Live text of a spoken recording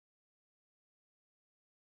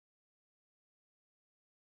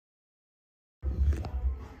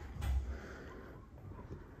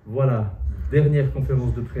Voilà, dernière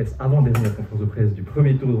conférence de presse, avant-dernière conférence de presse du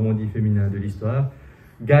premier Tour de Romandie féminin de l'histoire.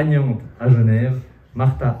 Gagnante à Genève,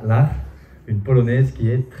 Marta Lach, une Polonaise qui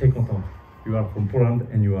est très contente. You are from Poland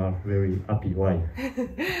and you are very happy. Why?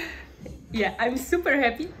 Yeah, I'm super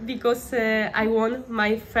happy because I won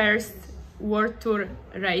my first World Tour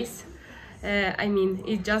race. I mean,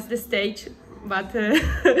 it's just the stage, but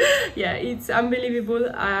yeah, it's unbelievable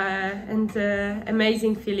and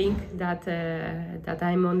amazing feeling that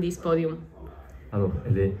I'm on this podium. Alors,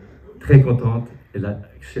 elle est très contente. Elle a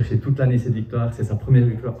cherché toute l'année cette victoire. C'est sa première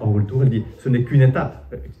victoire en World Tour. Elle dit, ce n'est qu'une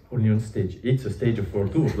étape. Only on stage. It's a stage of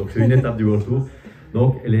World Tour. Donc, c'est une étape du World Tour.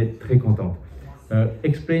 Donc, elle est très contente.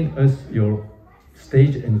 Explain us your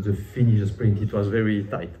stage and the finish the sprint. It was very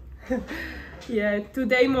tight. Yeah,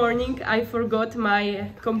 today morning I forgot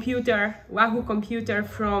my computer, Wahoo computer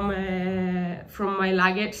from my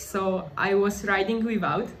luggage, so I was riding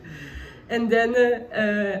without. And then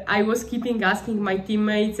I was keeping asking my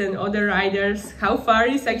teammates and other riders how far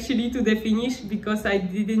is actually to the finish, because I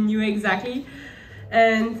didn't know exactly.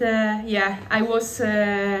 And yeah, I was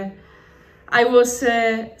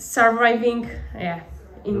surviving, yeah,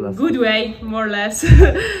 in a good way, more or less,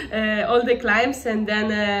 all the climbs, and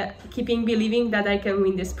then keeping believing that I can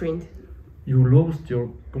win the sprint. You lost your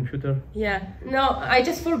computer? Yeah, no, I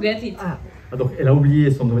just forget it. Ah, donc elle a oublié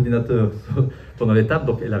son ordinateur pendant l'étape,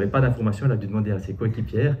 donc elle n'avait pas d'informations, elle a dû demander à ses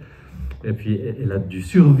coéquipières, et puis elle a dû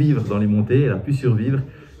survivre dans les montées, elle a pu survivre,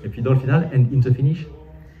 et puis dans le final, and in the finish?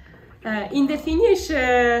 In the finish,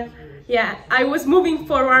 yeah, I was moving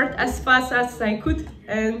forward as fast as I could,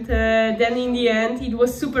 and then in the end it was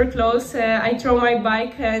super close. I threw my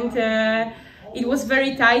bike and it was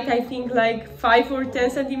very tight, I think like 5 or 10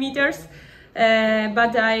 centimeters.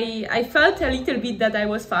 But I felt a little bit that I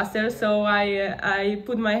was faster, so I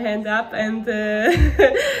put my hand up and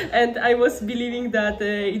and I was believing that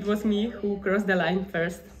it was me who crossed the line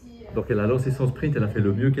first. Donc elle a lancé son sprint, elle a fait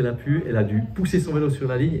le mieux qu'elle a pu, elle a dû pousser son vélo sur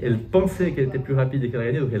la ligne, elle pensait qu'elle était plus rapide et qu'elle a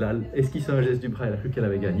gagné, donc elle a esquissé un geste du bras, elle a cru qu'elle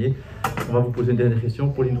avait gagné. On va vous poser une dernière question.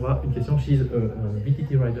 Pauline Droit, une question. She's a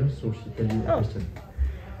VTT rider, so she tell you a question.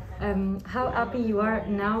 How happy you are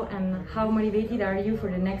now and how motivated are you for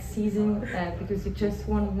the next season because you just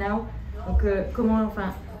won now? Donc comment,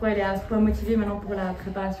 enfin, pourquoi elle est à ce point motivée maintenant pour la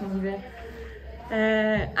préparation d'hiver?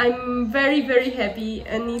 I'm very happy,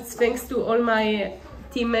 and it's thanks to all my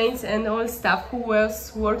teammates and all staff who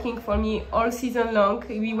was working for me all season long.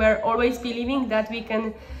 We were always believing that we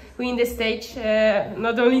can win the stage,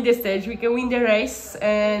 not only the stage, we can win the race,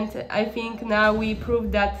 and I think now we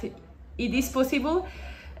proved that it is possible.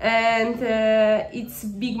 And it's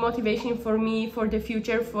big motivation for me for the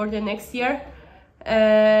future, for the next year.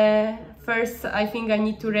 First, I think I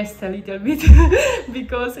need to rest a little bit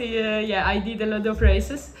because yeah, I did a lot of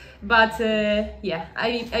races. But yeah,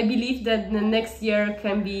 I believe that the next year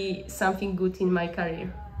can be something good in my career.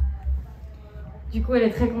 Du coup, elle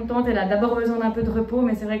est très contente. Elle a d'abord besoin d'un peu de repos,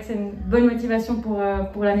 mais c'est vrai que c'est une bonne motivation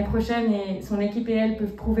pour l'année prochaine. Et son équipe et elle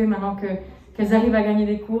peuvent prouver maintenant qu'elles arrivent à gagner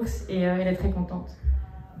des courses, et elle est très contente.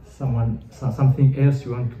 Something else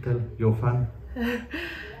you want to tell your fan?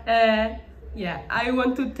 Yeah, I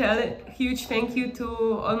want to tell a huge thank you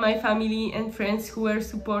to all my family and friends who were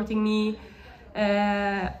supporting me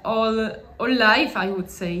all life, I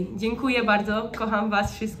would say. Dziękuję bardzo, kocham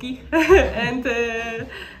was wszystkich. And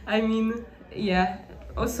I mean, yeah,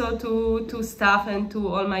 also to staff and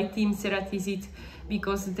to all my team Ceratizit,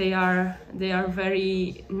 because they are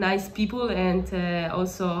very nice people and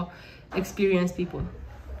also experienced people.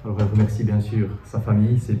 Alors elle remercie bien sûr sa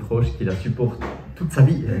famille, ses proches qui la supportent toute sa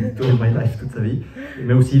vie, all my life, toute sa vie,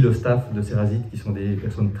 mais aussi le staff de Ceratizit qui sont des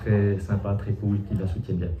personnes très sympas, très cool, qui la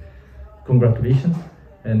soutiennent bien. Congratulations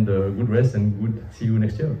and good rest and good see you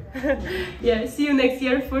next year. Yeah, see you next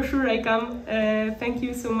year for sure. I come. Thank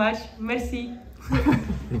you so much. Merci.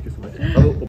 Thank you so much. Bravo.